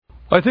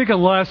I think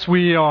unless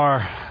we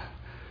are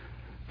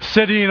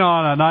sitting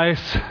on a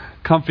nice,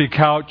 comfy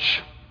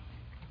couch,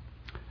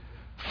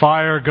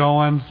 fire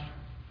going,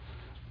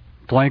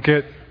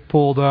 blanket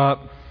pulled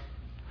up,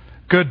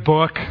 good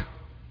book,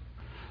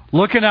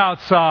 looking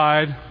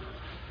outside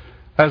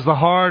as the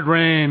hard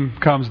rain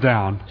comes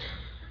down.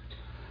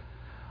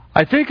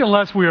 I think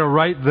unless we are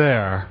right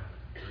there,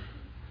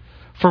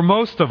 for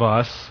most of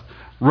us,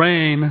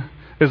 rain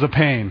is a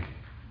pain.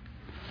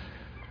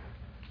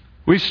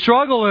 We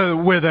struggle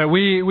with it.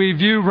 We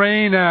view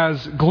rain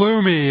as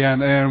gloomy,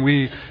 and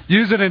we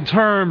use it in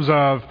terms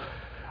of,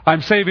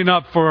 I'm saving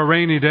up for a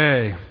rainy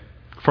day,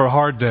 for a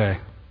hard day.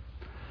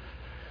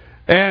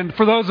 And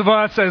for those of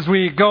us, as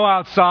we go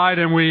outside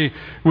and we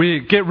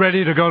get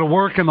ready to go to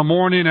work in the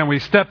morning and we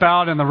step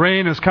out and the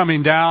rain is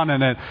coming down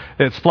and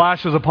it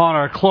splashes upon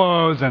our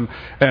clothes and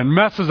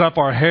messes up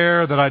our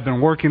hair that I've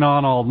been working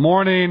on all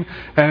morning,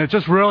 and it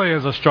just really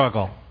is a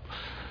struggle.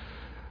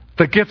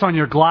 That gets on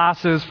your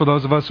glasses, for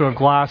those of us who have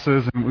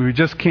glasses, and we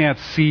just can't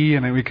see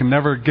and we can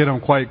never get them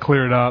quite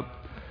cleared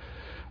up.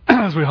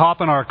 As we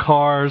hop in our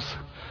cars,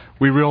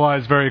 we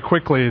realize very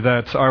quickly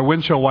that our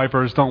windshield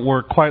wipers don't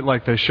work quite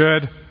like they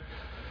should.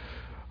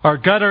 Our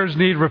gutters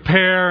need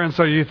repair, and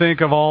so you think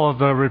of all of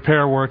the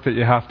repair work that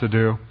you have to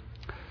do.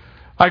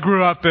 I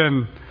grew up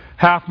in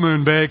Half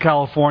Moon Bay,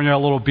 California, a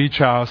little beach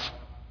house.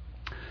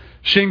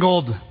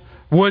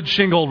 Wood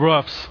shingled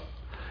roofs.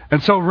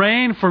 And so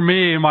rain for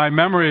me, my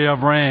memory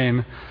of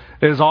rain,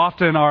 is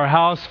often our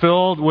house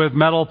filled with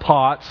metal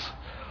pots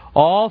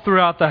all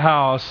throughout the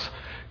house,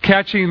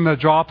 catching the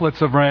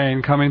droplets of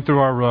rain coming through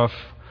our roof.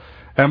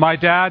 And my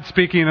dad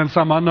speaking in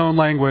some unknown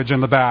language in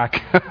the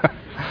back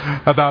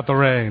about the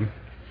rain.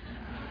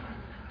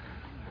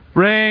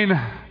 Rain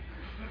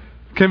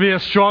can be a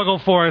struggle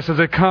for us as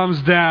it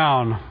comes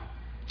down.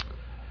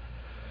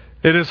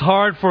 It is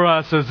hard for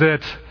us as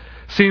it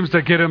seems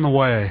to get in the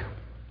way.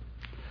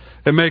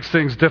 It makes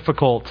things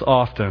difficult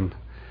often.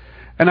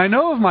 And I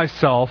know of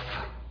myself,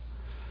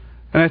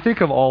 and I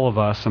think of all of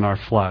us in our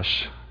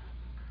flesh,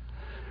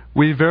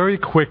 we very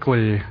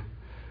quickly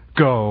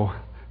go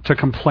to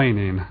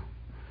complaining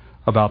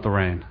about the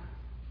rain.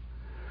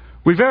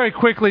 We very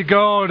quickly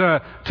go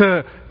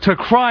to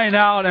crying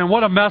out, and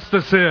what a mess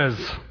this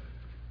is.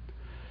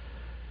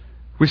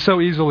 We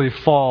so easily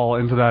fall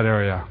into that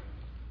area.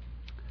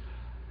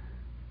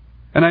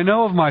 And I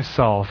know of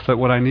myself that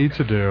what I need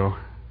to do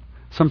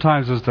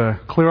sometimes is to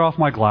clear off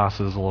my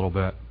glasses a little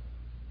bit,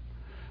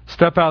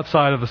 step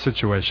outside of the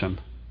situation,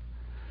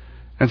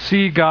 and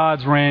see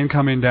God's rain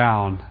coming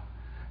down.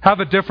 Have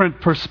a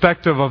different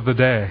perspective of the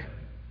day,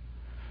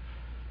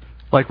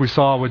 like we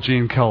saw with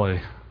Gene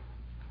Kelly.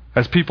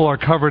 As people are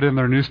covered in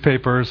their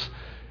newspapers,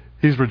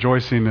 he's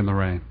rejoicing in the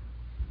rain.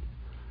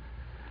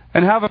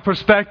 And have a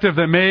perspective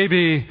that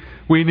maybe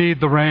we need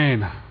the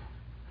rain.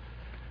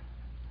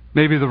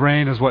 Maybe the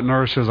rain is what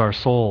nourishes our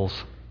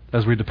souls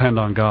as we depend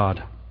on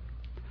God.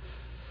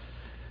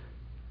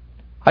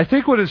 I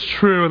think what is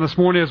true, and this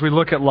morning as we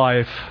look at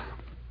life,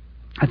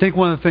 I think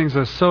one of the things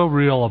that's so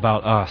real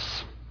about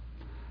us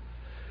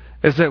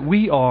is that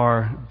we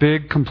are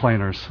big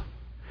complainers.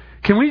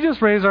 Can we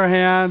just raise our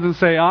hands and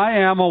say, I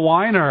am a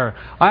whiner.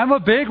 I'm a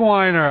big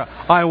whiner.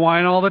 I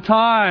whine all the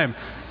time.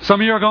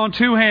 Some of you are going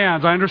two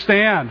hands. I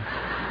understand.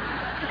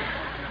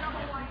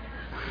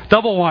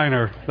 Double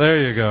whiner.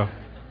 There you go.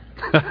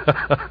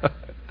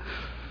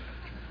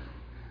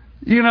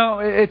 You know,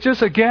 it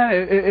just, again,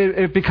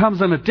 it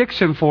becomes an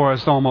addiction for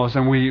us almost,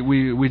 and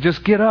we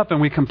just get up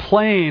and we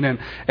complain,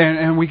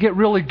 and we get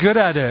really good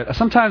at it.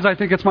 Sometimes I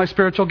think it's my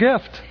spiritual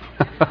gift.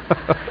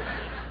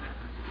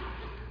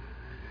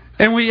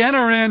 And we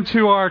enter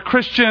into our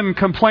Christian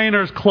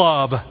Complainers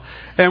Club,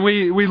 and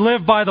we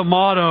live by the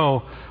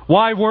motto,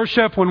 why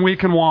worship when we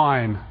can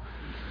whine?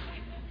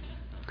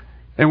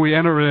 And we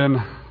enter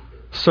in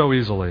so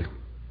easily.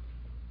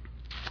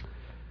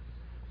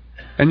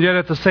 And yet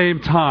at the same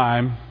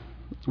time,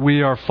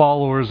 we are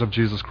followers of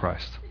Jesus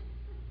Christ.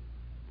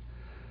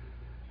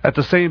 At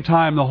the same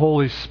time, the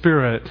Holy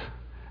Spirit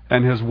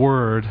and His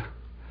Word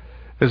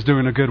is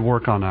doing a good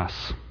work on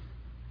us,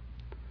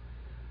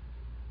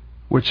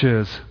 which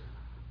is,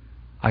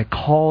 I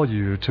call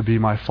you to be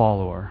my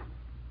follower.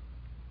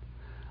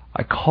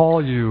 I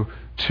call you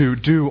to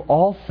do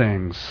all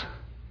things,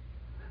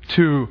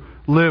 to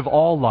live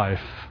all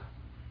life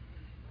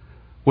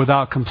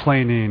without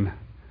complaining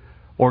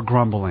or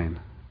grumbling.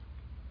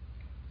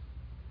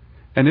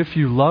 And if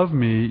you love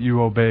me,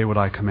 you obey what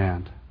I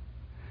command.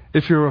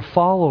 If you're a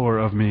follower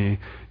of me,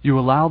 you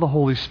allow the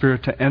Holy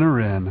Spirit to enter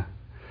in,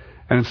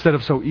 and instead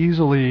of so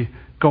easily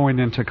going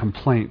into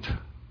complaint,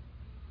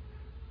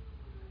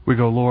 we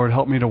go, Lord,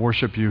 help me to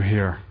worship you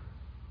here,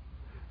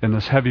 in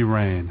this heavy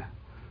rain,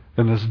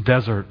 in this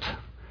desert,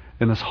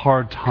 in this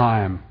hard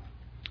time.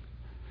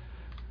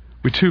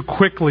 We too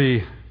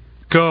quickly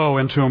go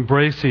into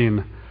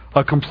embracing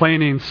a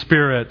complaining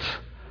spirit,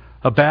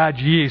 a bad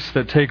yeast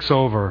that takes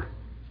over,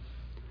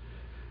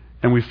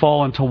 and we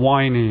fall into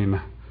whining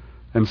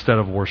instead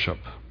of worship.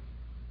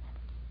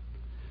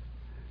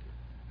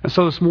 And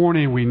so this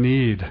morning we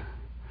need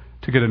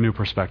to get a new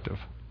perspective.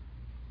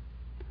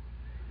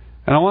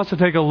 And I want us to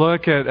take a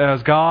look at,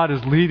 as God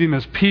is leading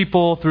His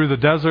people through the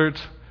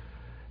desert,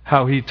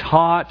 how He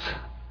taught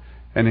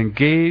and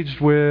engaged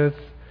with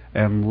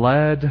and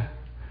led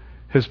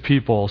His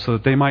people so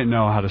that they might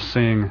know how to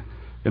sing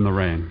in the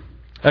rain.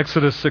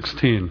 Exodus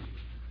 16,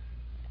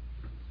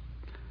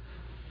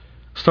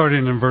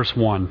 starting in verse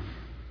 1.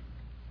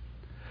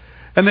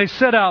 And they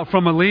set out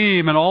from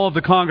Elim, and all of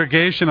the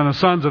congregation and the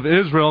sons of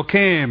Israel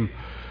came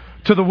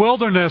to the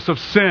wilderness of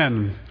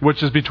Sin,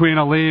 which is between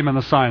Elim and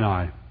the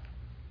Sinai.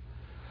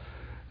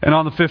 And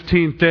on the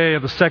 15th day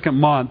of the second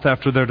month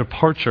after their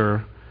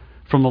departure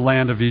from the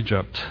land of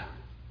Egypt,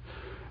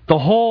 the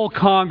whole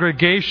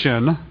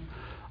congregation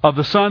of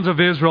the sons of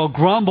Israel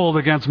grumbled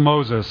against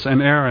Moses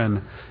and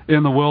Aaron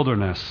in the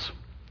wilderness.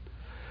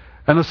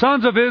 And the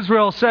sons of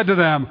Israel said to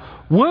them,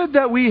 "Would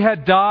that we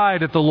had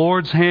died at the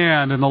Lord's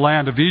hand in the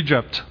land of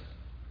Egypt,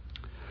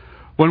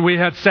 when we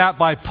had sat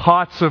by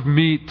pots of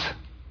meat,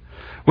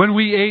 when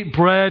we ate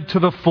bread to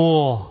the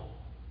full.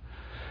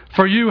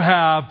 For you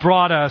have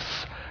brought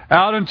us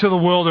out into the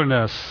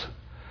wilderness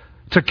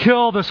to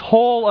kill this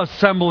whole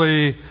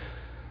assembly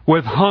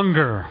with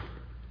hunger."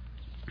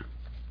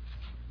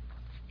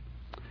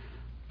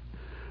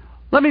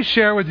 Let me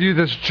share with you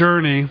this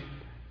journey.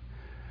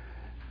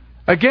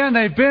 Again,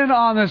 they've been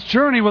on this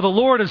journey with the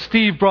Lord, as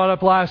Steve brought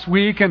up last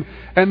week, and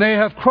they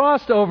have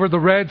crossed over the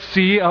Red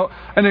Sea,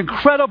 an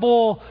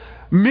incredible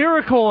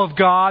miracle of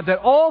God that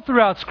all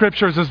throughout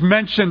Scriptures is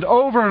mentioned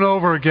over and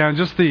over again,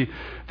 just the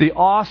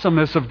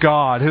awesomeness of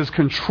God, His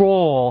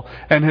control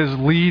and His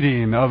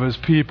leading of His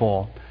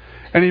people.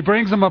 And He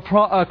brings them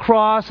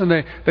across, and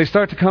they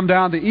start to come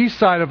down the east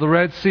side of the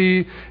Red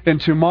Sea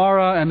into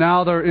Mara, and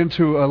now they're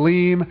into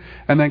Elim,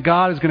 and then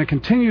God is going to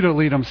continue to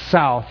lead them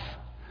south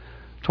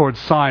towards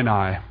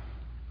Sinai.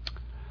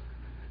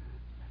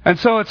 And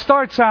so it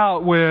starts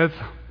out with,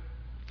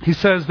 he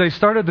says they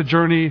started the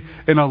journey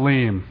in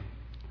Elim,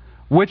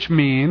 which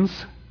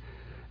means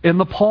in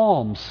the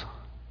palms,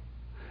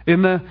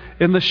 in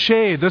the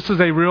shade. This is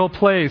a real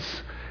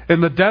place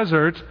in the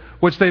desert,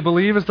 which they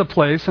believe is the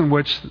place in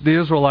which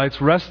the Israelites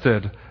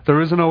rested.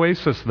 There is an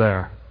oasis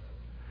there.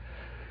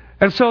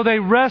 And so they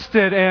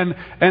rested,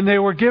 and they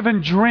were given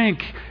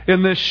drink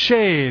in this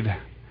shade,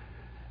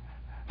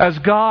 as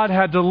God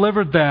had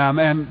delivered them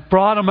and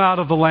brought them out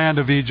of the land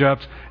of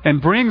Egypt and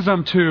brings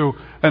them to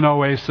an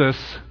oasis,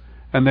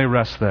 and they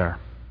rest there.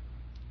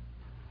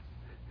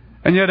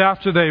 And yet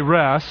after they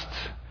rest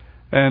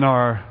and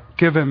are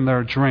given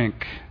their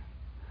drink,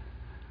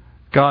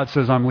 God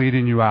says, "I'm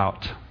leading you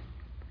out."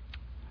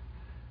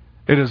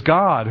 It is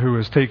God who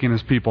is taking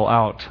His people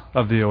out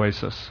of the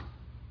oasis.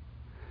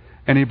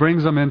 And He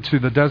brings them into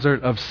the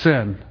desert of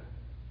sin,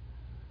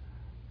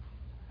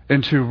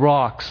 into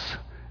rocks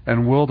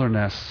and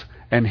wilderness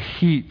and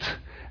heat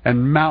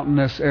and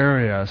mountainous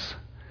areas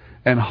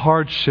and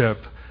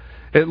hardship.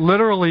 It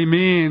literally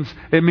means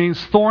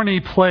thorny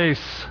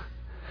place.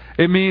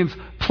 It means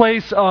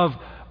place of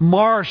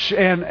marsh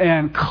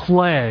and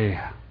clay.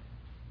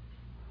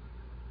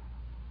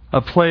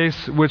 A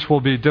place which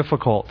will be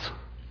difficult.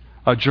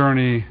 A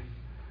journey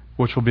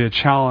which will be a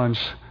challenge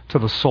to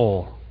the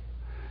soul.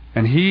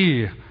 And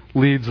He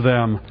leads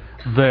them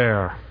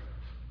there.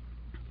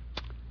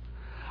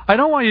 I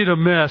don't want you to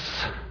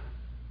miss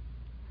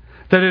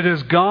that it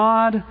is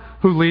God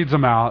who leads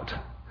them out.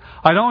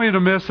 I don't want you to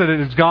miss that it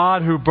is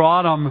God who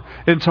brought them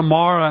into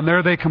Mara, and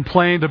there they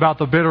complained about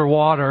the bitter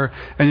water,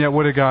 and yet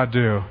what did God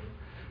do?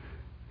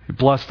 He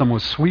blessed them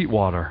with sweet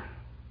water.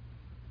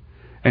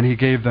 And He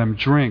gave them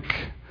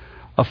drink,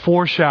 a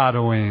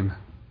foreshadowing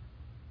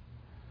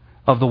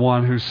of the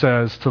one who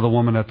says to the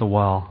woman at the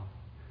well,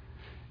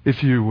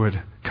 "If you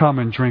would come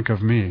and drink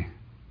of me,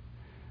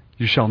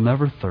 you shall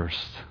never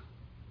thirst.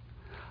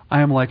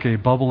 I am like a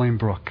bubbling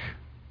brook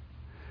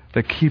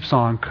that keeps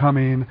on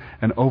coming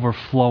and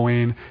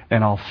overflowing,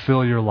 and I'll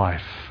fill your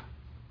life."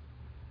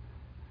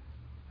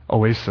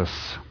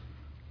 Oasis.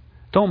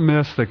 Don't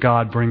miss that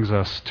God brings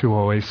us to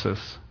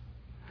oasis.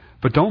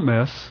 But don't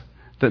miss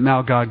that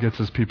now God gets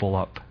His people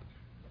up.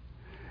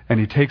 And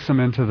He takes them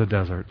into the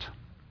desert.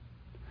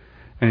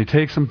 And He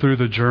takes them through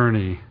the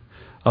journey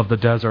of the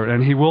desert.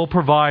 And He will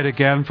provide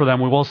again for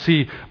them. We will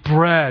see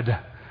bread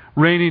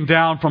raining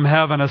down from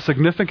heaven, a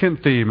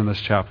significant theme in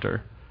this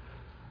chapter,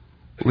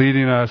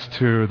 leading us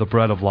to the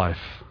bread of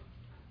life,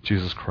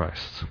 Jesus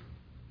Christ.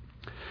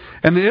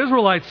 And the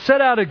Israelites set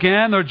out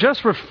again. They're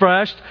just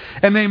refreshed,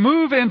 and they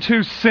move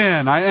into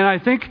Sin. And I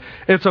think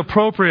it's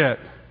appropriate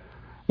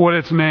what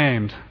it's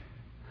named.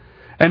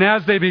 And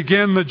as they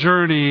begin the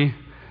journey,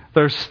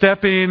 they're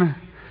stepping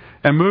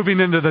and moving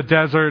into the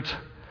desert,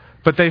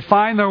 but they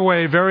find their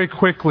way very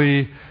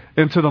quickly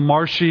into the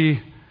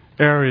marshy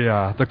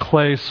area, the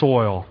clay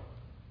soil.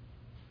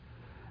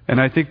 And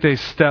I think they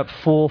step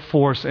full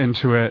force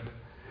into it,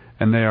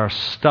 and they are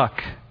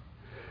stuck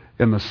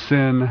in the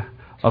sin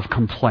of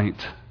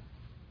complaint.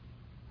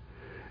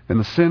 In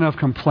the sin of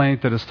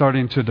complaint that is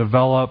starting to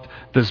develop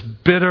this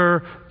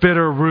bitter,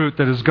 bitter root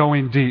that is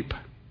going deep.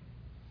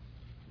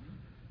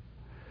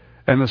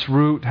 And this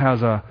root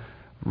has a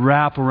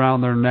wrap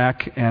around their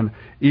neck. And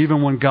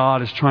even when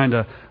God is trying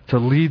to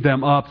lead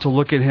them up to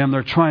look at Him,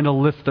 they're trying to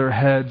lift their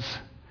heads,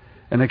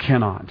 and they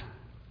cannot.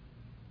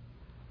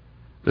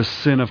 The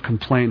sin of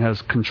complaint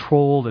has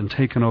controlled and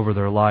taken over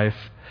their life.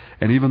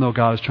 And even though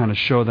God is trying to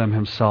show them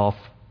Himself,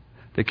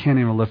 they can't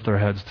even lift their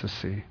heads to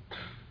see.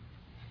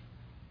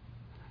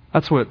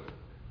 That's what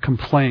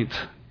complaint,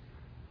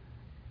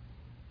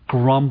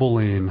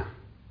 grumbling,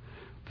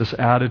 this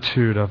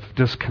attitude of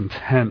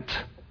discontent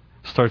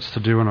starts to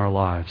do in our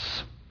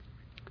lives.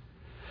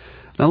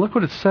 Now look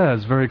what it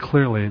says very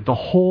clearly. The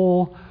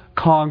whole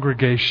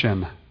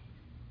congregation,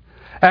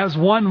 as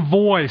one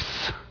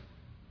voice,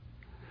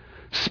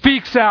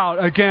 speaks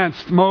out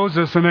against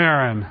Moses and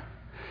Aaron.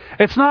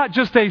 It's not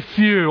just a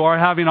few are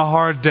having a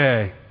hard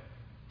day.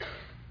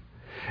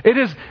 It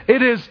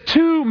is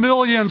 2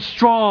 million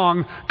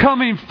strong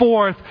coming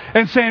forth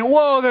and saying,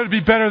 whoa, that would be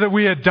better that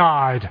we had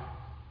died.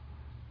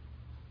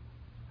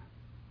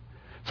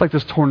 It's like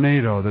this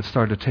tornado that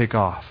started to take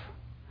off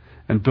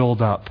and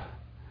build up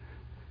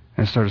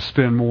and started to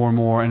spin more and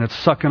more, and it's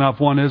sucking up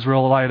one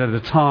Israelite at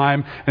a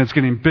time, and it's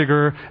getting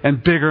bigger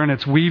and bigger, and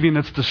it's weaving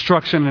its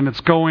destruction, and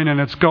it's going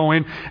and it's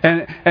going.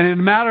 And in a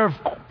matter of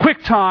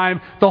quick time,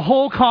 the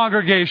whole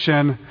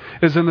congregation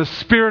is in the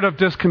spirit of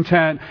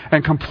discontent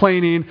and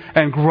complaining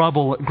and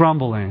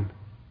grumbling.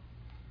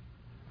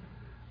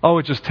 Oh,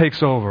 it just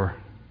takes over.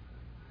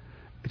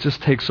 It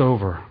just takes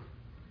over.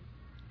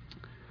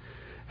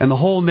 And the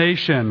whole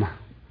nation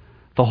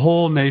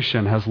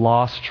has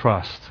lost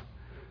trust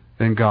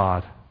in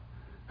God,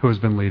 who has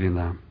been leading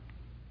them.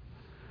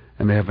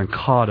 And they have been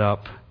caught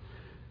up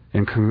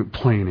in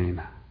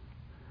complaining.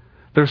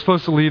 They're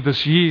supposed to leave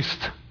this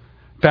yeast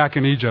back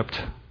in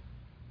Egypt.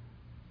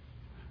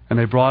 And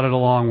they brought it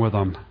along with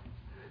them.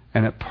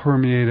 And it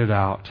permeated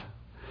out.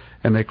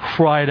 And they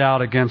cried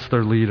out against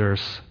their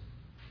leaders.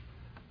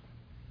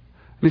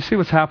 And you see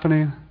what's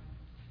happening?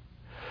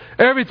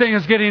 Everything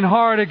is getting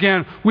hard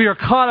again. We are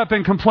caught up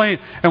in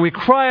complaint. And we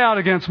cry out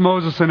against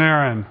Moses and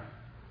Aaron.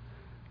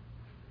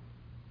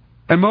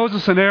 And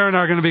Moses and Aaron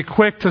are going to be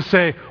quick to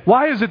say,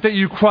 why is it that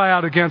you cry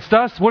out against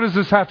us? What does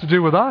this have to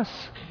do with us?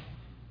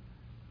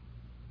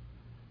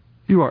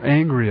 You are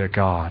angry at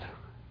God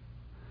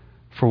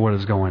for what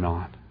is going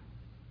on.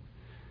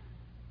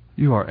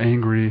 You are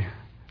angry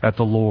at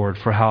the Lord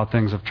for how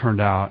things have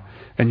turned out.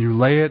 And you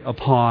lay it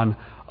upon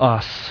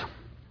us.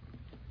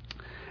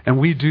 And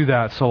we do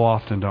that so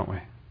often, don't we?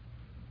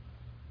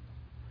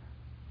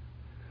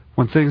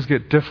 When things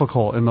get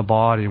difficult in the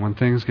body, when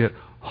things get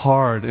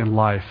hard in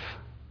life,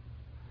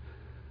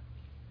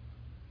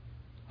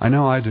 I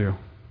know I do.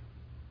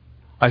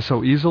 I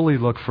so easily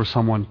look for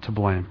someone to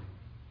blame.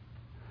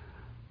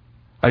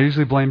 I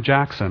usually blame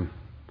Jackson.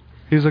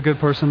 He's a good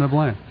person to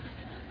blame.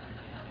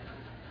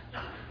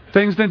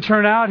 Things didn't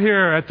turn out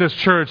here at this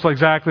church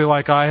exactly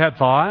like I had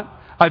thought.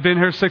 I've been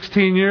here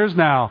 16 years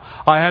now.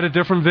 I had a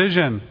different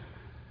vision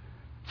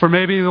for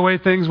maybe the way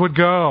things would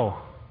go.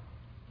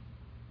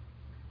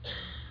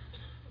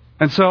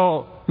 And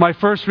so my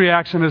first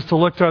reaction is to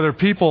look to other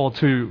people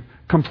to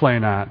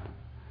complain at.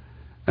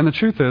 And the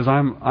truth is,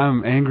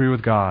 I'm angry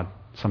with God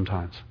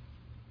sometimes.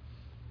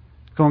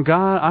 Going,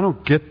 God, I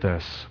don't get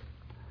this.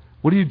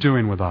 What are you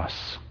doing with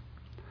us?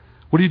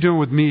 What are you doing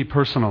with me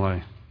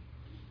personally?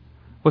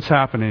 What's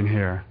happening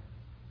here?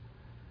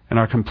 And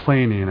our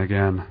complaining,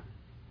 again,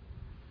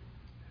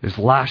 is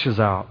lashes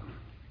out.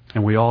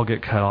 And we all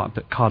get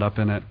caught up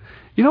in it.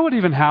 You know what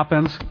even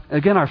happens?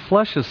 Again, our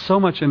flesh is so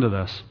much into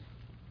this.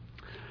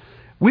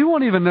 We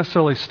won't even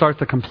necessarily start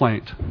the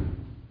complaint.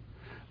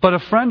 But a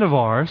friend of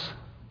ours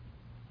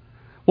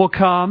will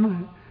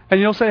come and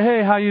you'll say,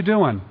 hey, how you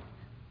doing?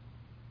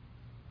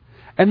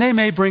 And they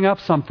may bring up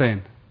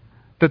something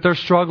that they're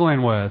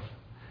struggling with,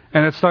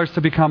 and it starts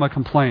to become a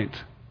complaint.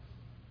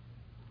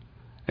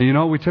 And you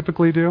know what we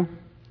typically do?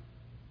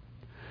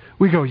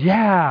 We go,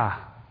 yeah,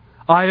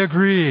 I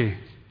agree.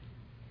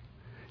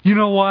 You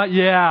know what?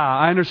 Yeah,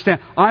 I understand.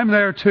 I'm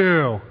there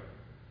too.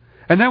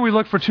 And then we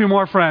look for 2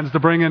 more friends to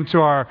bring into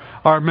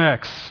our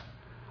mix,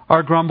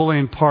 our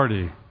grumbling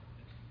party.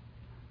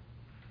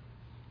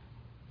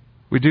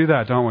 We do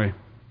that, don't we?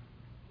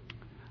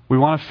 We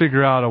want to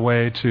figure out a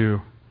way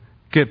to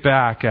get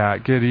back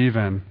at, get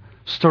even,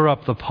 stir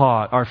up the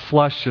pot. Our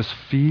flesh just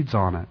feeds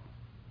on it.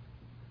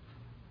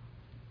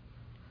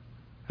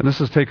 And this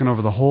has taken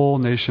over the whole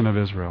nation of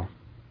Israel.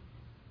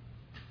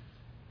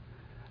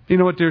 You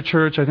know what, dear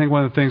church? I think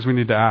one of the things we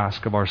need to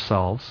ask of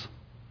ourselves,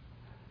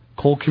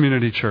 Cole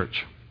Community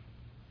Church,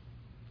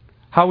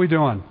 how are we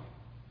doing?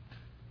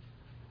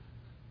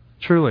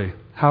 Truly,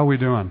 how are we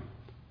doing?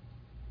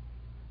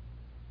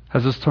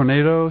 Has this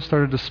tornado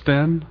started to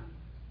spin?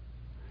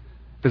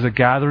 Is it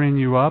gathering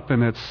you up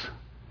in its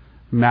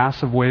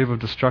massive wave of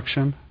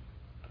destruction?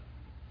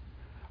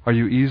 Are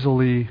you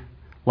easily,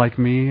 like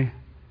me,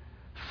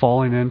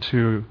 falling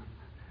into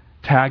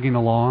tagging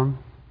along?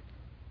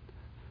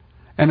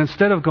 And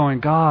instead of going,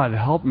 God,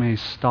 help me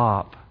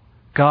stop.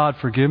 God,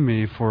 forgive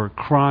me for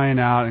crying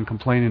out and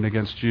complaining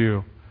against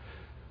you,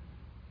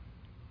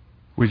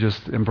 we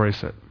just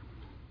embrace it.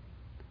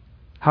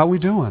 How are we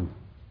doing?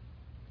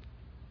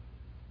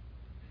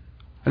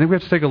 I think we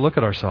have to take a look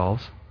at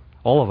ourselves.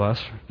 All of us,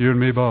 you and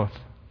me both.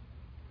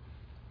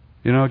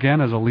 You know,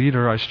 again, as a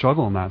leader, I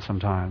struggle in that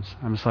sometimes.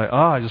 I'm just like,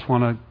 I just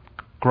want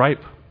to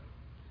gripe.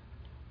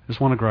 I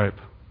just want to gripe.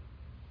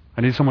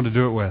 I need someone to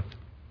do it with.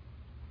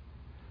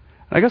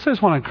 And I guess I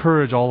just want to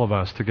encourage all of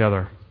us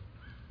together,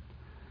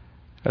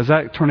 as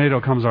that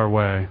tornado comes our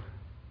way,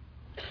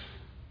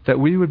 that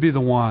we would be the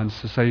ones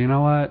to say, you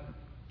know what?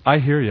 I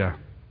hear you.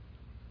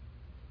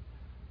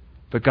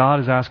 But God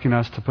is asking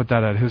us to put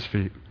that at His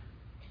feet.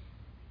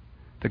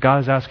 That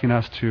God is asking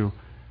us to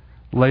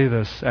lay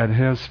this at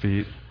His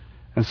feet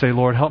and say,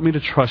 Lord, help me to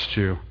trust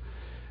you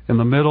in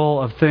the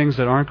middle of things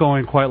that aren't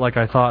going quite like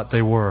I thought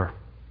they were.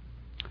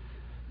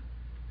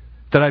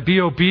 That I be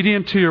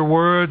obedient to your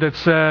word that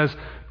says,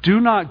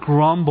 do not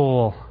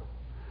grumble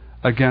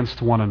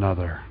against one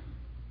another.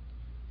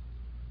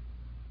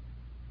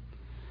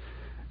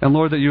 And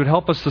Lord, that you would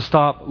help us to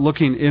stop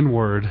looking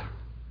inward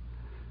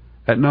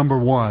at number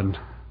one.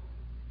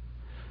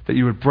 That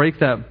you would break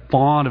that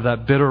bond of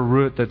that bitter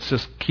root that's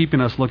just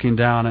keeping us looking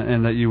down,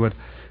 and that you would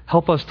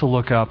help us to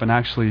look up and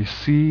actually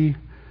see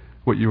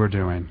what you are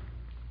doing.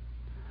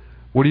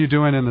 What are you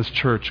doing in this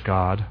church,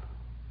 God?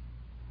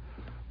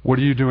 What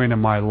are you doing in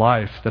my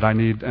life that I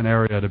need an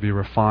area to be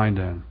refined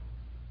in?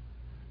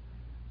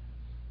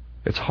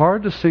 It's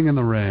hard to sing in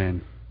the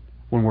rain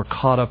when we're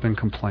caught up in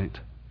complaint.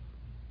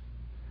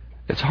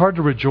 It's hard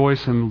to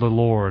rejoice in the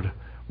Lord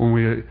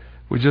when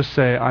we just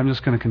say, I'm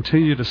just going to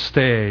continue to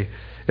stay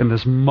in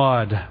this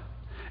mud.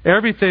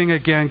 Everything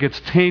again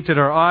gets tainted.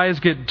 Our eyes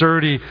get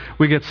dirty.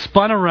 We get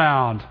spun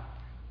around.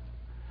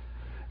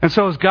 And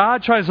so as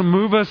God tries to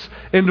move us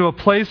into a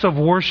place of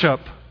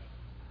worship,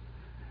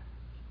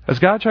 as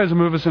God tries to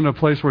move us into a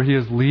place where He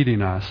is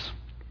leading us,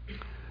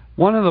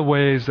 one of the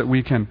ways that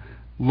we can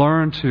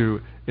learn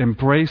to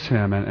embrace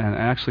Him and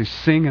actually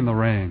sing in the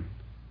rain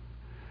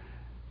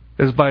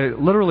is by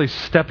literally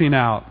stepping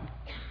out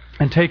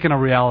and taking a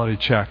reality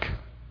check.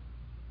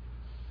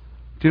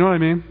 Do you know what I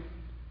mean?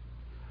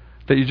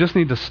 That you just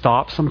need to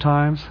stop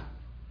sometimes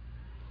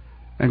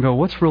and go,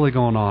 what's really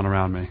going on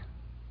around me? Do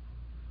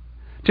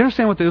you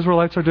understand what the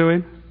Israelites are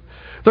doing?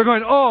 They're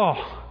going,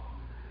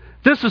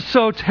 this is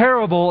so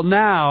terrible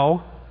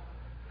now.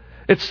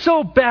 It's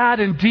so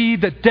bad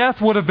indeed that death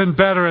would have been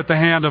better at the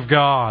hand of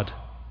God.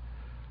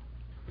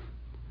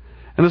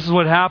 And this is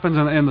what happens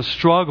in the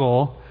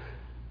struggle.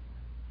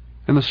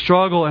 In the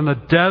struggle in the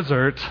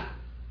desert,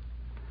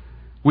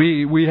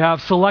 we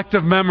have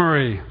selective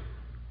memory.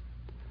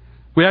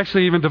 We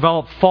actually even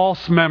develop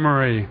false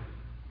memory.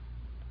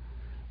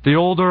 The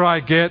older I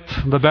get,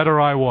 the better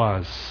I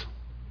was.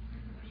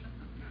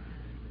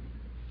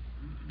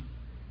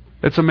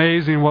 It's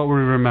amazing what we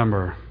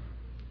remember.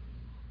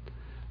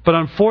 But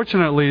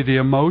unfortunately, the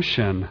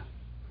emotion,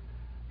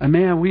 and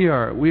man, we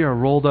are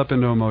rolled up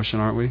into emotion,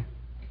 aren't we?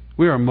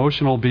 We are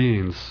emotional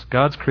beings.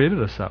 God's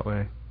created us that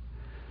way.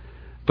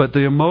 But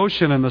the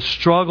emotion and the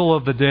struggle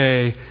of the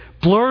day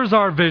blurs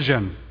our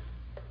vision.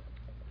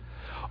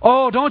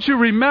 Oh, don't you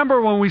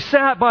remember when we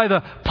sat by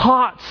the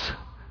pots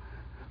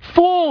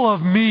full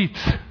of meat,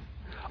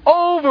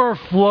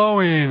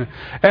 overflowing,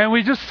 and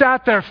we just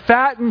sat there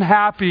fat and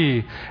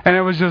happy, and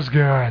it was just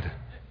good.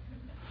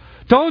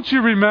 Don't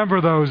you remember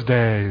those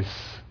days?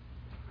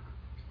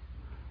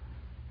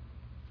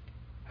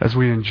 As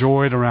we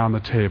enjoyed around the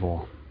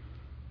table.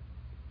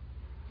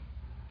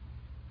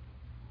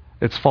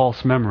 It's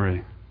false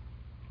memory.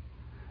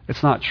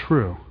 It's not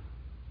true.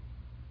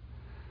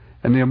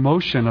 And the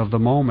emotion of the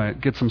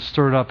moment gets them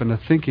stirred up into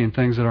thinking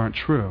things that aren't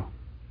true.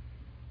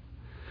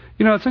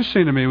 You know, it's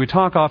interesting to me. We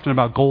talk often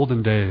about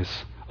golden days.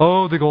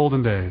 Oh, the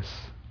golden days.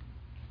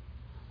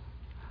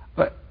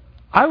 But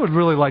I would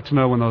really like to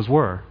know when those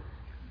were.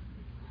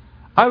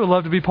 I would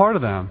love to be part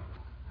of them.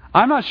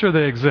 I'm not sure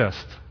they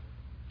exist.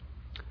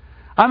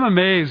 I'm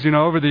amazed,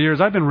 over the years.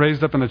 I've been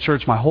raised up in the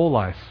church my whole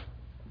life.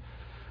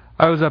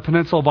 I was at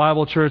Peninsula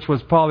Bible Church,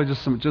 was probably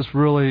just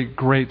really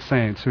great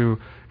saints who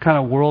kind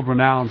of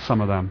world-renowned,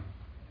 some of them.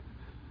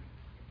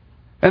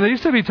 And they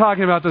used to be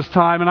talking about this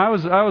time, and I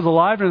was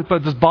alive in it,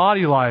 but this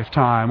body life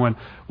time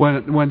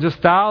when just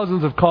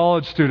thousands of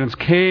college students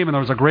came and there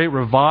was a great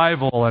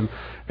revival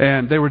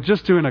and they were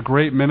just doing a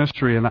great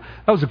ministry, and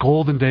that was the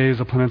golden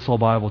days of Peninsula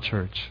Bible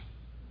Church.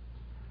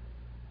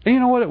 And you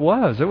know what it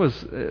was? There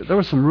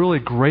were some really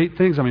great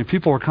things. I mean,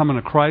 people were coming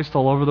to Christ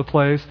all over the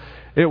place.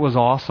 It was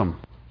awesome.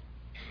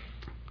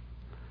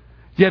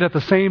 Yet at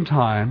the same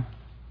time,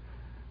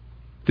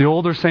 the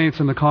older saints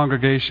in the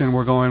congregation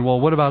were going,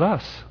 well, what about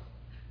us?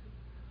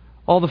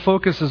 All the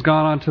focus has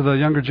gone on to the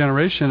younger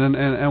generation,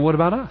 and what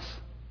about us?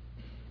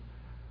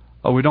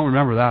 Oh, we don't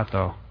remember that,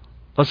 though.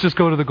 Let's just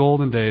go to the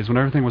golden days when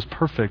everything was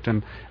perfect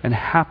and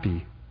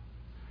happy.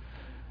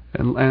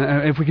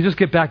 And if we could just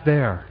get back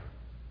there.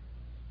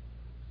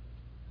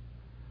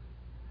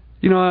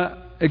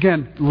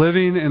 Again,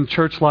 living in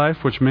church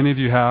life, which many of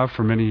you have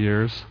for many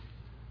years,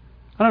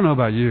 I don't know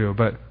about you,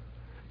 but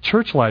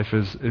church life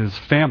is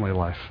family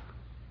life.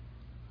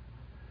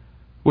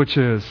 Which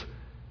is,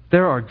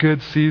 there are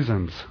good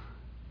seasons.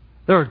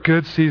 There are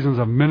good seasons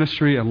of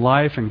ministry and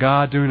life and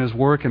God doing His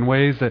work in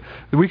ways that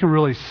we can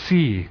really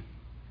see.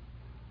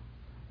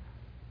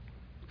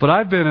 But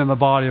I've been in the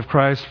body of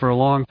Christ for a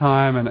long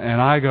time,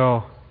 and I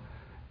go,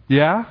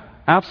 yeah,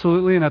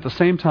 absolutely. And at the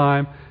same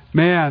time,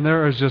 man,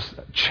 there is just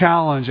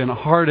challenge and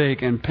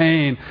heartache and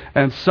pain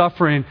and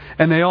suffering,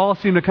 and they all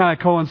seem to kind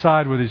of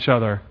coincide with each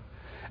other.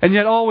 And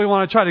yet all we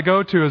want to try to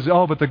go to is,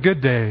 but the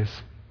good days.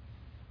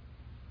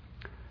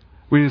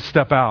 We need to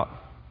step out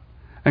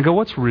and go,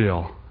 what's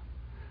real?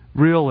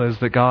 Real is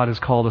that God has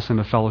called us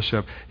into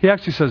fellowship. He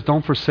actually says,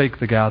 don't forsake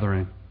the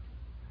gathering.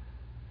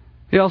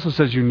 He also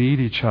says you need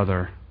each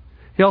other.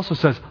 He also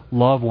says,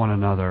 love one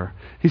another.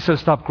 He says,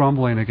 stop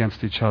grumbling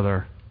against each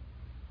other.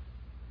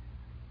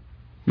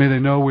 May they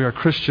know we are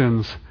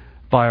Christians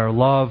by our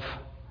love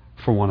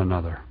for one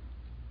another.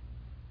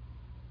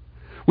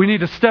 We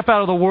need to step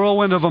out of the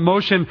whirlwind of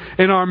emotion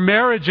in our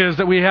marriages,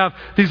 that we have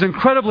these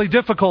incredibly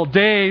difficult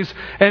days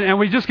and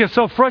we just get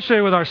so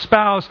frustrated with our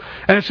spouse,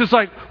 and it's just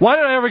like, why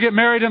did I ever get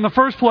married in the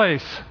first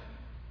place?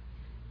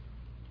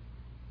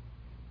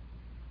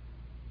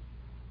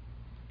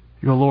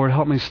 You go, Lord,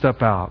 help me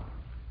step out.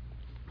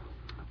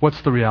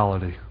 What's the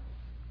reality?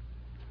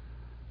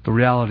 The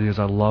reality is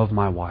I love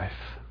my wife.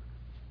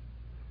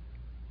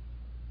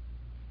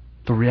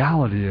 The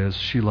reality is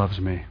she loves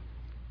me.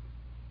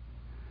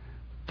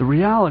 The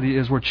reality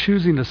is we're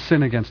choosing to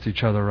sin against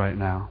each other right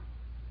now.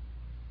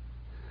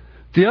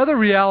 The other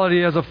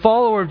reality as a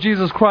follower of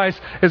Jesus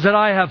Christ is that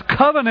I have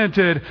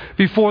covenanted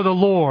before the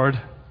Lord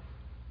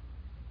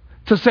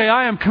to say,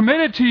 I am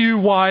committed to you,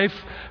 wife,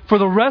 for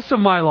the rest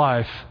of my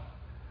life.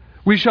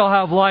 We shall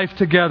have life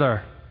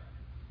together.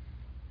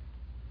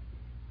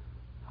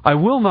 I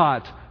will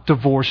not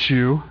divorce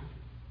you.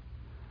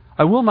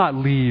 I will not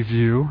leave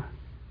you.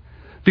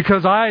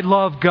 Because I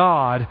love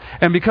God,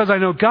 and because I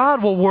know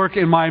God will work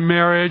in my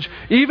marriage,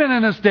 even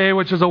in this day,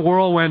 which is a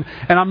whirlwind,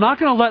 and I'm not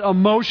going to let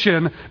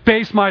emotion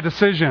base my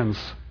decisions.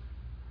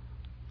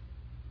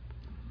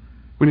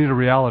 We need a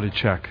reality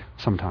check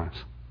sometimes.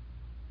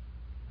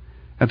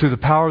 And through the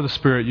power of the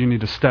Spirit, you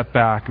need to step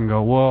back and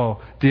go,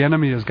 whoa, the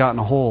enemy has gotten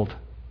a hold.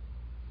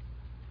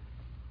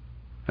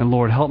 And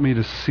Lord, help me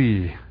to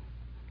see.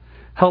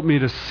 Help me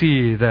to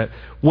see that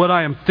what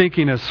I am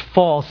thinking is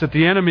false, that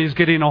the enemy is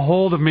getting a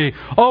hold of me.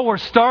 Oh, we're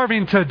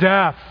starving to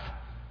death.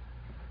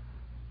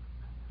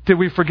 Did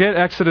we forget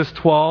Exodus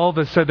 12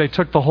 that said they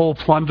took the whole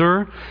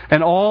plunder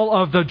and all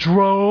of the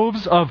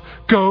droves of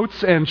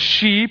goats and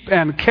sheep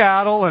and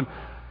cattle? And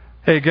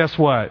hey, guess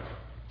what?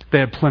 They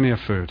had plenty of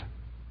food.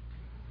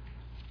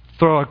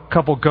 Throw a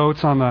couple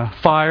goats on the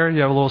fire,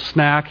 you have a little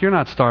snack, you're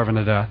not starving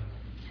to death.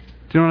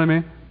 Do you know what I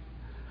mean?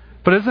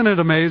 But isn't it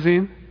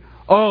amazing?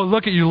 Oh,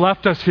 look at you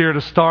left us here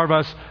to starve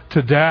us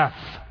to death.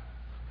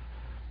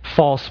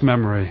 False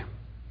memory.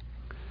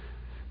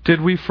 Did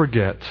we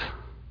forget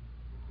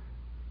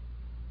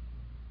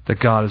that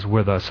God is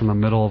with us in the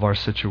middle of our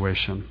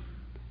situation?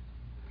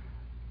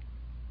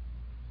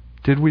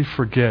 Did we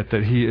forget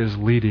that He is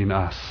leading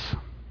us?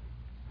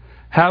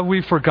 Have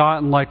we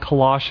forgotten, like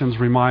Colossians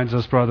reminds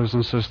us, brothers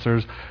and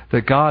sisters,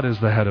 that God is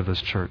the head of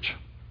this church?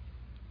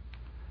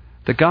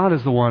 That God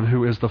is the one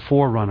who is the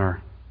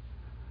forerunner.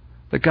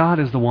 That God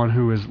is the one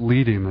who is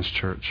leading this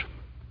church.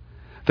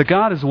 That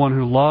God is the one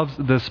who loves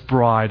this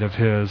bride of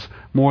His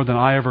more than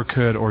I ever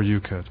could or you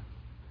could.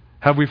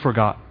 Have we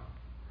forgotten?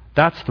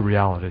 That's the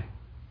reality.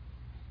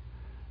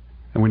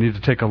 And we need to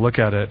take a look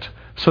at it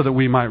so that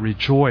we might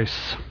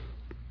rejoice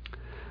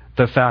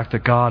the fact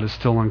that God is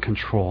still in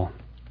control.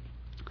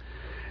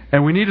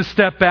 And we need to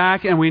step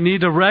back and we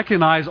need to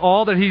recognize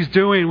all that He's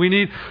doing. We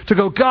need to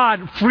go,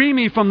 God, free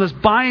me from this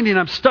binding.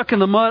 I'm stuck in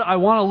the mud. I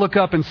want to look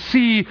up and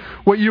see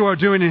what you are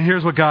doing. And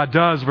here's what God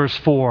does, verse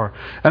 4.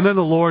 And then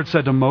the Lord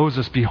said to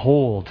Moses,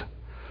 behold,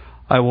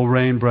 I will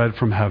rain bread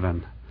from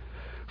heaven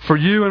for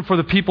you and for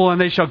the people,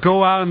 and they shall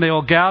go out and they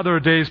will gather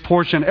a day's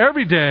portion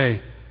every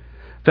day,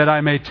 that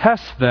I may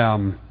test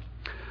them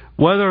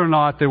whether or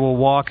not they will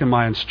walk in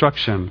my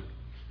instruction.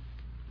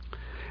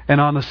 And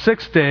on the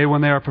sixth day,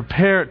 when they are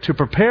prepared to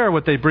prepare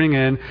what they bring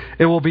in,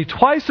 it will be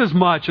twice as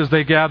much as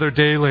they gather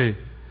daily.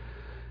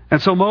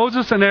 And so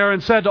Moses and Aaron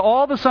said to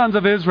all the sons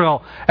of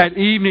Israel, at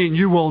evening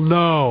you will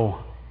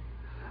know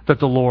that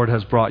the Lord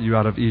has brought you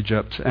out of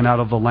Egypt and out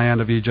of the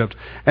land of Egypt.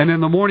 And in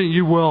the morning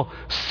you will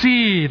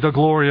see the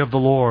glory of the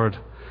Lord.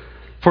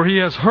 For He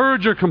has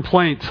heard your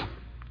complaint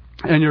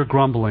and your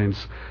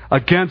grumblings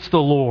against the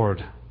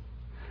Lord.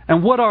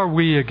 And what are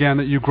we again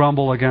that you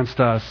grumble against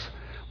us?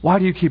 Why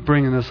do you keep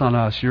bringing this on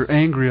us? You're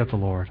angry at the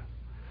Lord.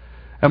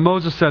 And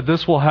Moses said,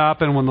 this will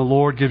happen when the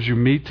Lord gives you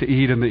meat to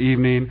eat in the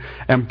evening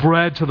and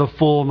bread to the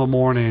full in the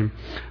morning.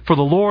 For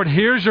the Lord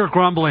hears your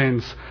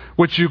grumblings,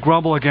 which you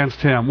grumble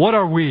against Him. What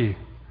are we?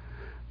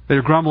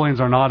 Their grumblings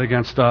are not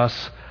against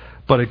us,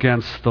 but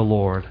against the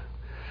Lord.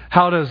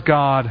 How does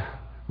God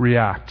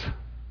react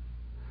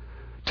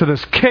to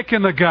this kick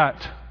in the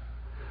gut,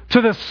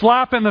 to this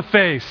slap in the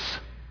face?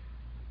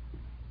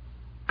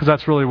 Because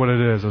that's really what it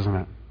is, isn't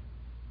it?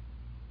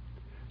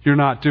 You're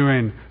not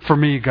doing for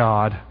me,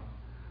 God,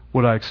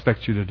 what I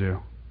expect you to do.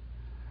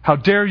 How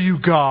dare you,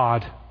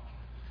 God,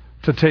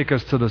 to take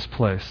us to this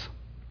place?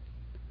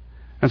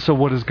 And so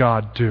what does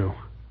God do?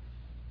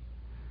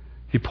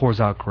 He pours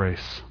out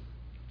grace.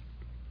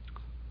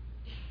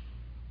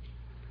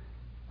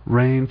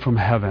 Rain from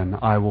heaven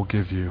I will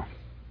give you.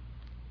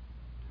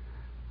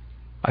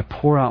 I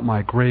pour out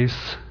my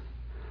grace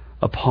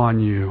upon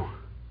you.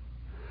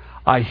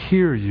 I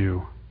hear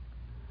you.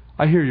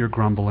 I hear your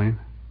grumbling.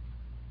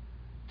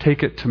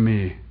 Take it to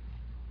me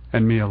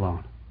and me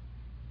alone.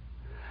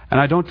 And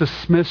I don't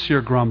dismiss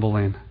your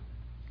grumbling.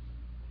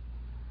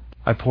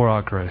 I pour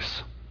out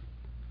grace.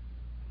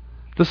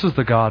 This is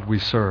the God we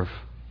serve.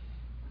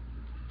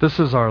 This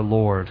is our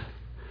Lord.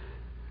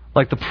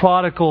 Like the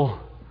prodigal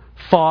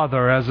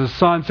father, as his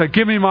son said,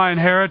 give me my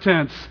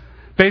inheritance.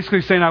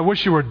 Basically saying, I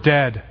wish you were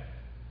dead.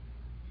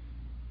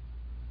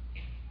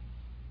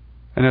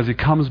 And as he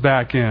comes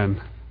back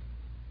in,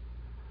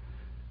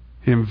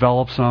 he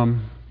envelops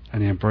him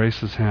and he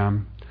embraces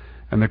him.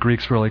 And the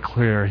Greek's really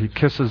clear. He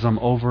kisses him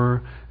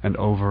over and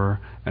over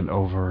and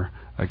over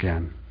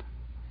again.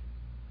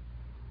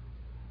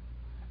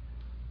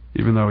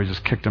 Even though he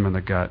just kicked him in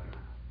the gut.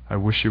 I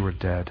wish you were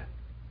dead.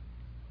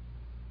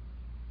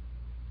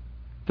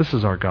 This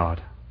is our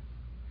God.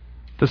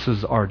 This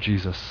is our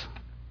Jesus,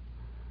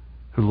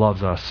 who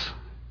loves us,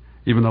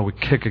 even though we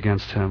kick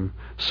against him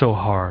so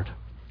hard.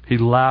 He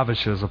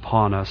lavishes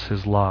upon us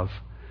his love,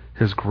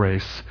 his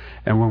grace.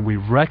 And when we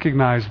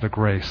recognize the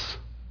grace,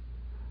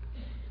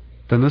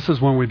 then this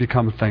is when we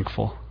become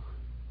thankful.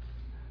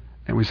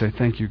 And we say,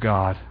 thank you,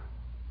 God.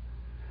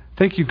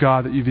 Thank you,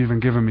 God, that you've even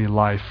given me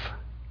life.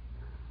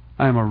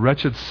 I am a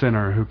wretched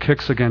sinner who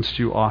kicks against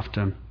you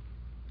often.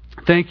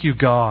 Thank you,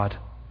 God,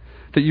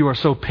 that you are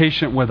so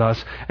patient with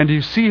us. And do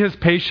you see his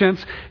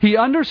patience? He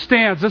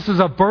understands this is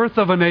a birth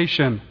of a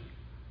nation.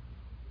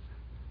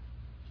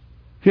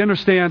 He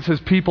understands his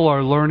people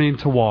are learning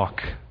to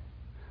walk,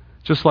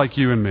 just like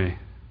you and me.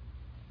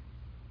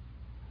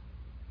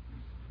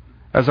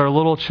 As our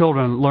little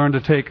children learn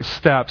to take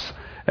steps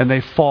and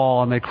they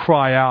fall and they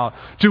cry out,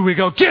 do we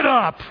go, get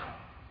up?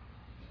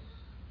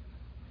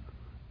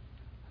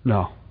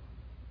 No.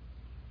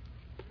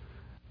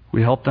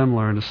 We help them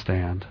learn to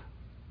stand.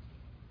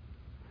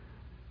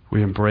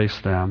 We embrace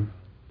them,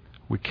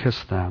 we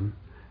kiss them,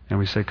 and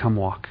we say, come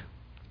walk.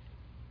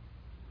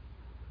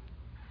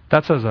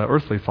 That's as an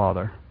earthly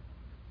father.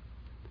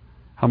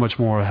 How much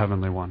more a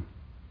heavenly one?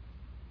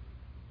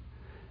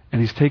 And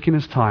he's taking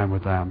his time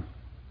with them,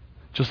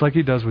 just like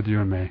he does with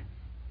you and me.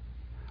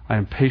 I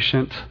am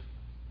patient.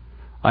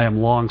 I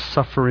am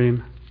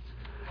long-suffering.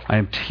 I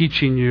am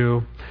teaching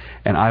you,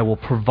 and I will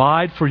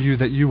provide for you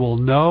that you will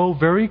know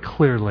very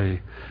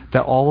clearly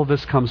that all of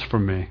this comes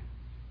from me.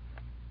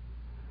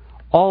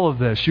 All of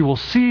this, you will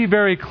see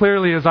very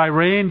clearly as I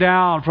rain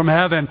down from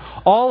heaven,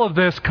 all of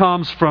this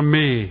comes from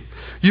me.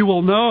 You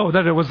will know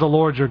that it was the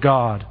Lord your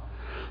God.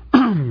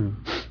 And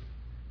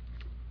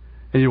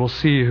you will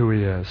see who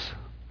he is.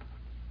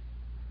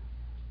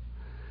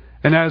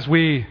 And as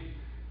we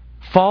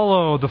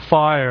follow the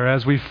fire,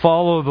 as we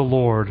follow the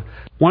Lord,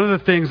 one of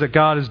the things that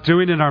God is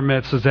doing in our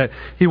midst is that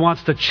he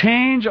wants to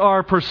change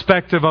our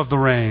perspective of the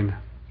rain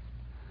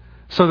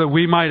so that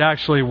we might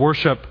actually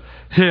worship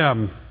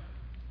him.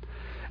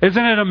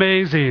 Isn't it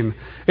amazing?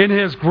 In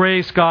his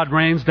grace, God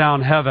rains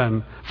down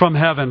from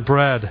heaven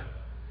bread.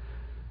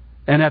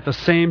 And at the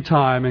same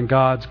time, in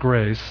God's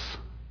grace,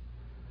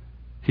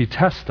 he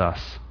tests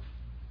us.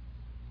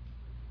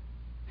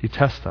 He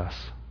tests us.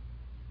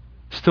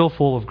 Still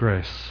full of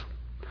grace.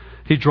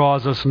 He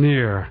draws us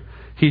near.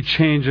 He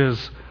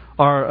changes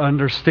our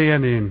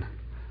understanding,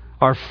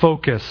 our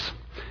focus.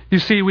 You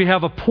see, we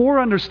have a poor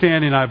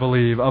understanding, I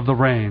believe, of the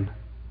rain.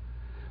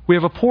 We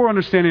have a poor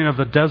understanding of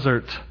the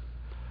desert,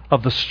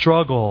 of the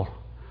struggle,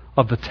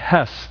 of the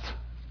test,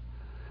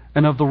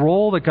 and of the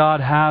role that God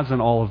has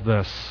in all of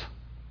this.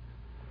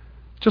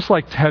 Just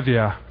like Tevye.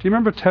 Do you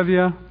remember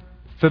Tevye,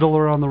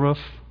 fiddler on the roof?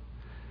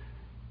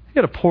 He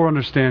had a poor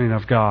understanding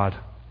of God.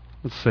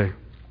 Let's see.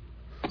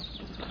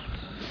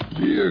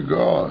 Dear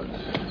God,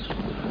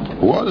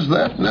 was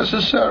that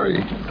necessary?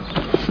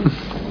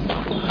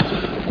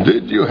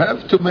 Did you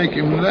have to make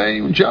him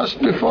lame just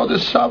before the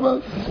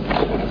Sabbath?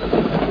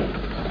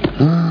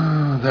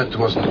 That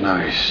wasn't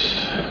nice.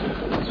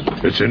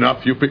 It's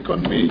enough you pick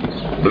on me.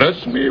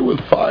 Bless me with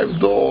 5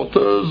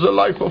 daughters, a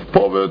life of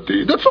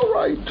poverty. That's all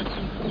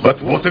right.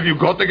 But what have you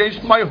got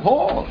against my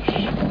horse?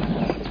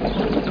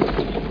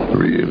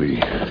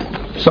 Really,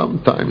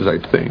 sometimes I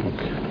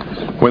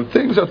think, when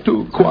things are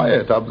too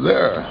quiet up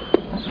there,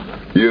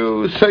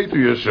 you say to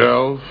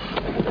yourself,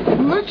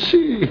 let's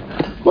see,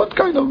 what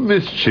kind of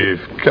mischief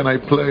can I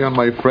play on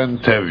my friend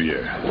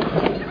Tevye?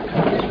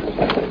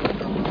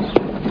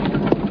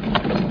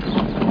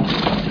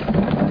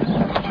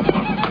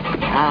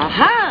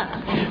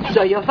 Aha!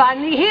 So you're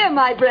finally here,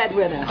 my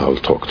breadwinner. I'll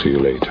talk to you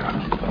later.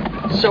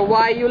 So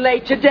why are you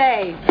late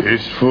today?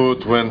 His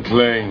foot went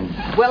lame.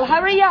 Well,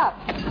 hurry up.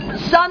 The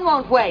sun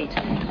won't wait.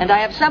 And I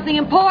have something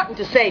important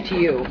to say to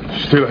you.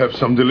 Still have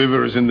some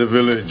deliveries in the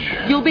village.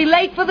 You'll be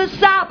late for the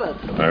Sabbath.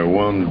 I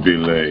won't be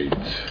late.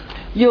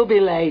 You'll be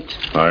late.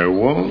 I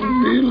won't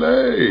be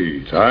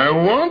late. I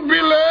won't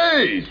be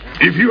late.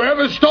 If you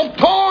ever stop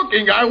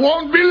talking, I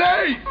won't be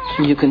late.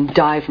 You can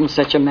die from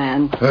such a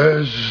man.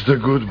 As the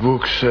good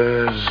book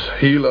says,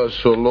 heal us,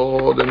 O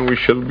Lord, and we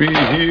shall be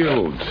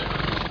healed.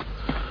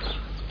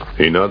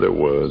 In other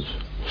words,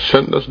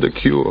 send us the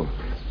cure.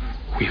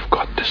 We've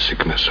got the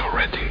sickness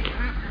already.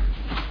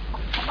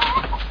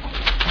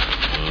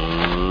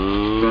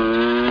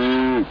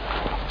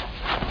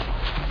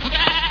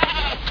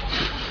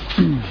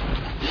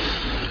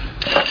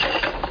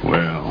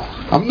 Well,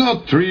 I'm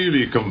not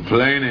really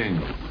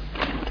complaining.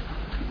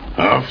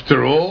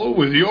 After all,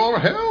 with your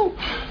help.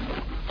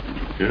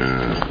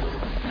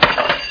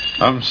 Yeah.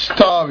 I'm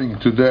starving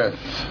to death.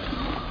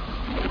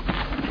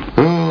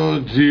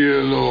 Oh,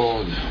 dear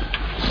Lord.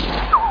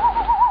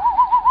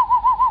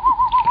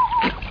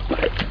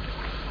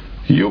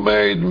 You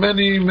made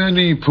many,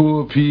 many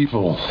poor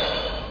people.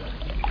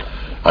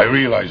 I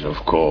realize, of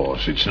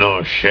course, it's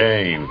no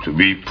shame to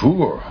be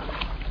poor.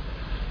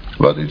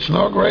 But it's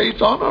no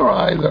great honor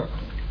either.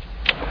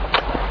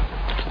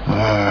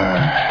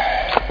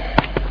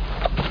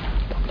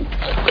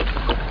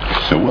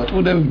 So what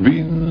would have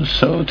been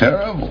so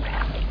terrible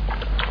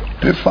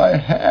if I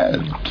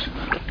had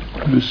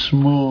the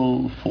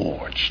small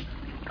fortune?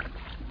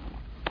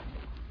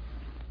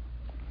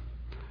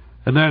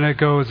 And then it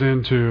goes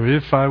into,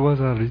 if I was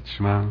a rich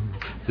man.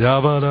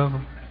 Yabba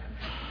dabba.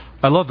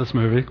 I love this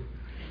movie.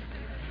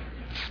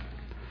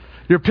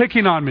 You're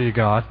picking on me,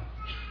 God.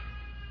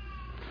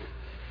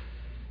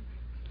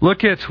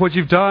 Look at what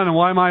you've done and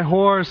why my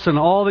horse and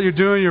all that you're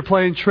doing, you're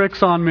playing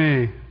tricks on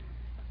me.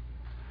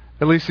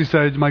 At least he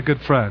said, my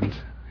good friend.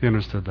 He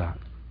understood that.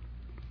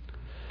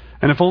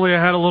 And if only I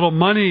had a little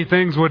money,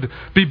 things would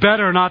be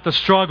better, not the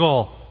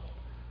struggle.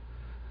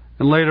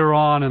 And later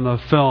on in the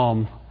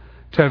film,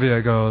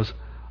 Tevye goes,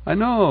 I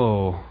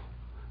know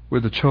we're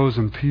the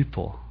chosen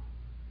people.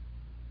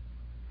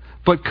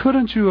 But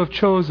couldn't you have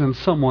chosen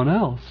someone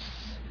else?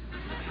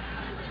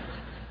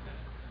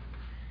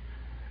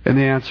 And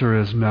the answer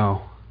is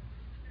no.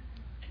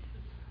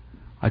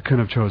 I couldn't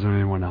have chosen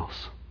anyone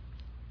else.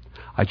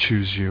 I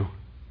choose you.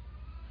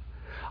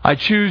 I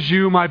choose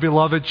you, my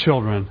beloved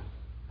children.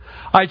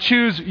 I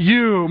choose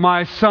you,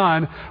 my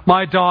son,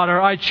 my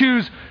daughter. I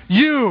choose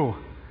you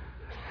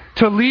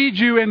to lead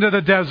you into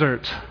the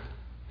desert.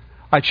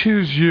 I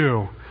choose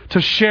you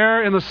to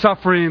share in the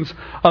sufferings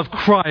of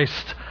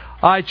Christ.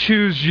 I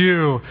choose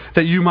you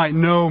that you might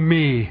know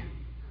me.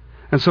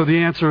 And so the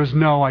answer is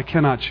no, I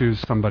cannot choose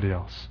somebody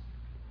else.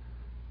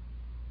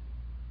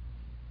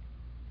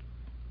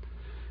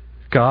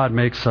 God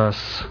makes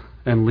us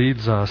and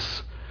leads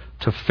us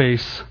to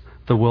face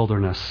the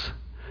wilderness.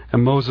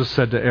 And Moses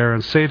said to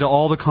Aaron, say to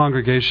all the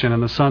congregation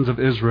and the sons of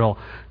Israel,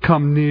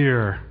 come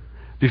near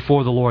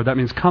before the Lord. That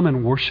means come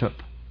and worship,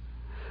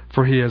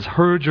 for he has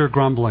heard your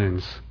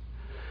grumblings.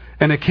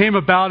 And it came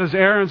about as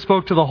Aaron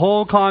spoke to the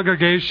whole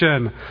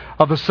congregation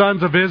of the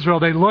sons of Israel,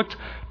 they looked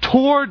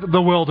toward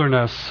the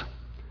wilderness.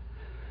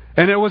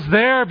 And it was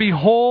there,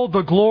 behold,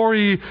 the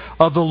glory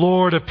of the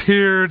Lord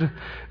appeared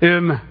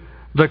in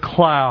the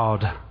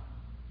cloud.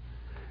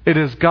 It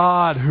is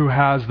God who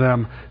has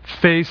them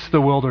face the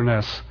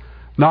wilderness,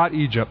 not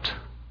Egypt,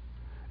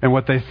 and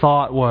what they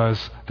thought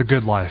was the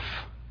good life.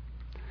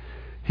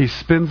 He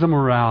spins them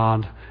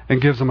around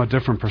and gives them a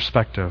different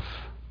perspective.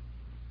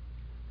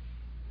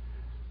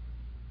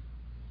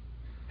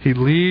 He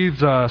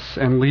leads us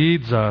and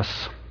leads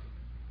us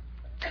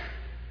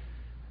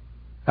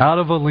out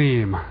of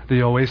Elim,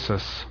 the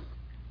oasis,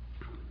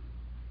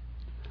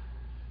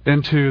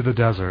 into the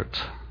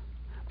desert.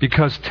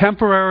 Because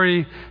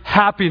temporary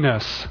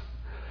happiness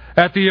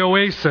at the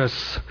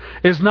oasis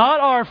is not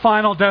our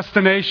final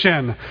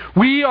destination.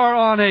 We are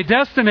on a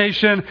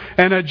destination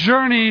and a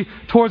journey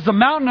towards the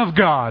mountain of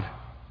God.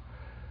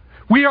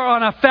 We are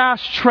on a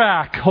fast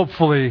track,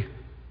 hopefully,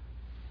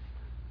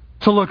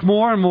 to look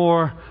more and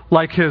more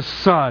like His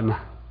Son.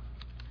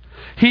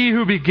 He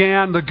who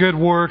began the good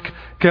work,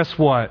 guess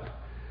what?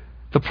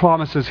 The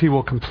promise is He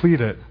will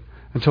complete it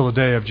until the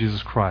day of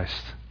Jesus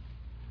Christ.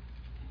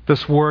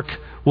 This work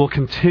will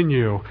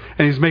continue,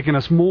 and He's making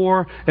us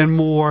more and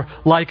more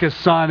like His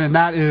Son, and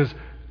that is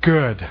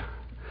good.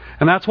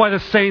 And that's why the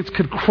saints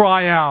could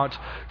cry out,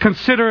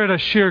 consider it a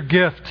sheer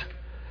gift.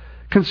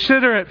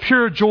 Consider it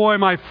pure joy,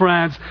 my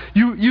friends.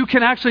 You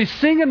can actually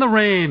sing in the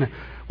rain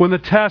when the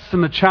tests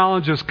and the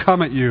challenges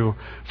come at you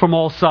from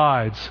all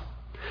sides.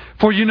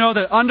 For you know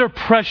that under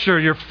pressure,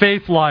 your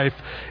faith life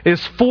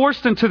is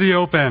forced into the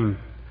open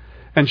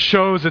and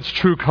shows its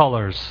true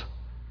colors.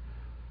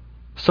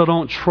 So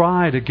don't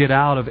try to get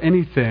out of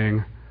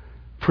anything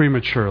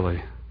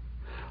prematurely.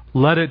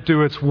 Let it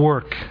do its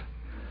work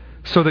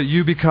so that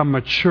you become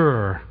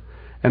mature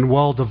and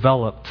well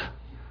developed,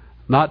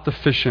 not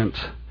deficient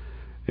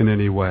in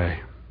any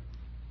way.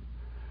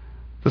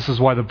 This is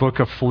why the book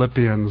of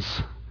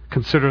Philippians,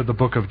 considered the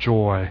book of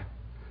joy,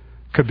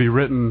 could be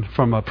written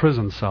from a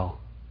prison cell.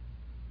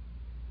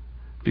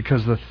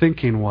 Because the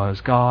thinking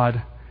was,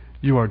 God,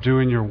 you are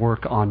doing your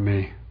work on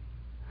me.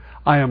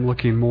 I am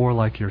looking more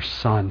like your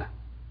Son.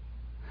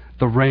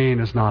 the rain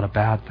is not a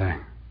bad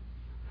thing.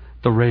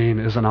 The rain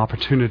is an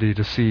opportunity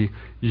to see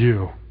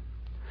you.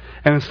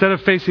 And instead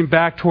of facing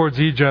back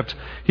towards Egypt,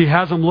 he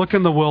has them look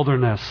in the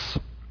wilderness.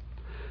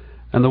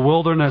 And the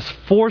wilderness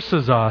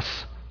forces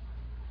us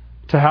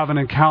to have an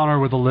encounter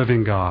with the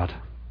living God.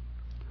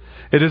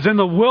 It is in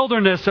the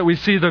wilderness that we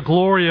see the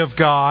glory of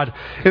God.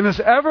 In this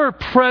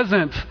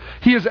ever-present,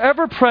 he is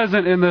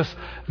ever-present in this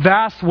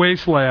vast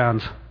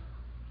wasteland.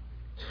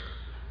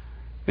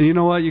 And you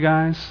know what, you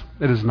guys?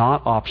 It is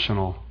not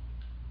optional.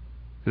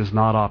 It is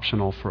not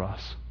optional for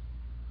us.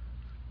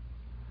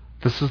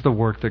 This is the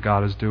work that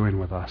God is doing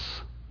with us.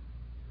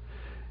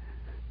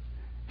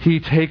 He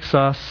takes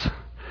us,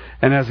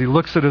 and as he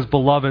looks at his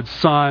beloved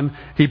Son,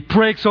 he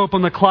breaks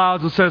open the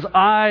clouds and says,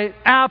 I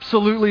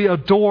absolutely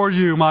adore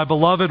you, my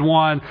beloved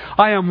one.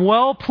 I am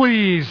well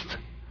pleased.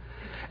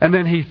 And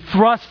then he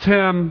thrusts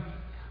him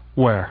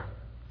where?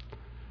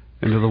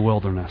 Into the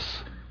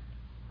wilderness.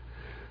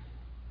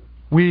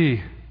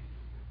 We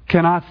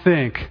cannot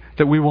think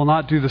that we will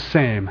not do the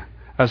same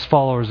as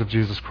followers of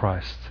Jesus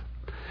Christ.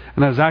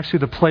 And that is actually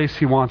the place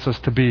he wants us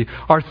to be.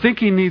 Our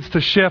thinking needs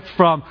to shift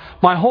from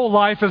my whole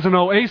life is an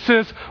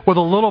oasis with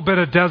a little bit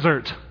of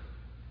desert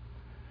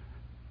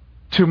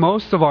to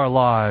most of our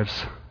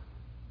lives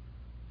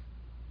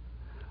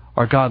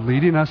are God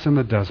leading us in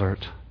the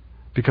desert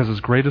because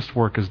his greatest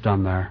work is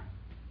done there.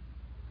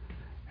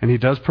 And he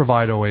does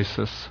provide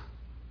oasis.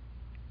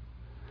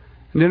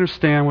 And you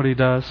understand what he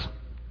does?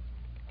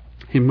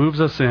 He moves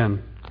us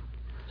in.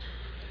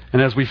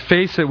 And as we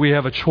face it, we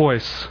have a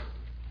choice.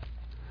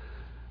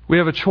 We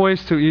have a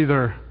choice to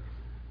either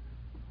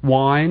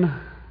whine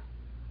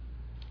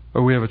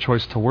or we have a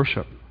choice to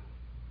worship.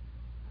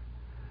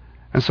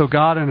 And so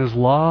God, in his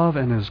love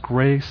and his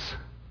grace,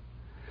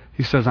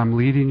 he says, I'm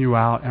leading you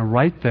out. And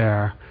right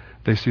there,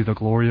 they see the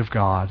glory of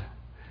God.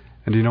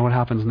 And do you know what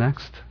happens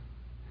next?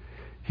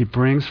 He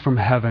brings from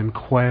heaven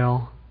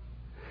quail,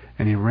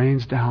 and he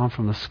rains down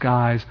from the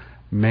skies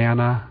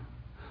manna.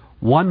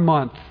 1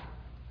 month,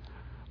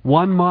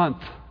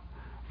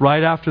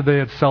 right after they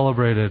had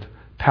celebrated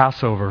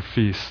Passover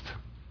feast.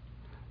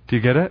 Do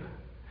you get it?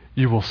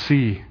 You will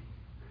see.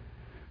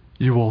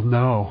 You will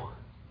know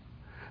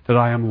that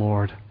I am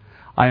Lord.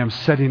 I am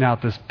setting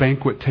out this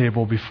banquet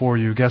table before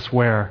you. Guess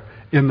where?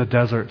 In the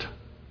desert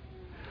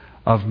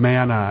of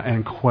manna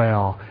and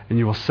quail. And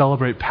you will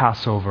celebrate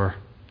Passover.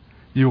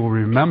 You will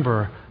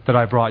remember that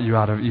I brought you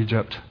out of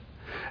Egypt.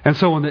 And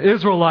so when the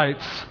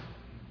Israelites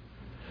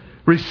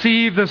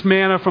receive this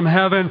manna from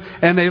heaven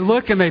and they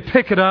look and they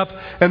pick it up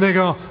and they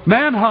go,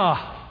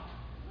 manna!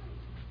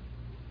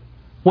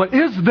 What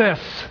is this?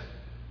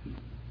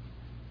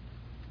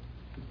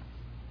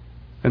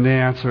 And the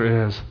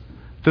answer is,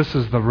 this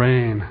is the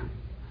rain,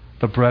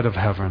 the bread of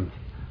heaven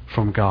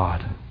from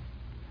God.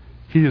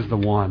 He is the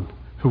one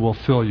who will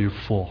fill you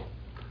full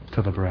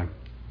to the brim.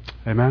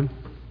 Amen?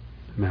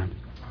 Amen.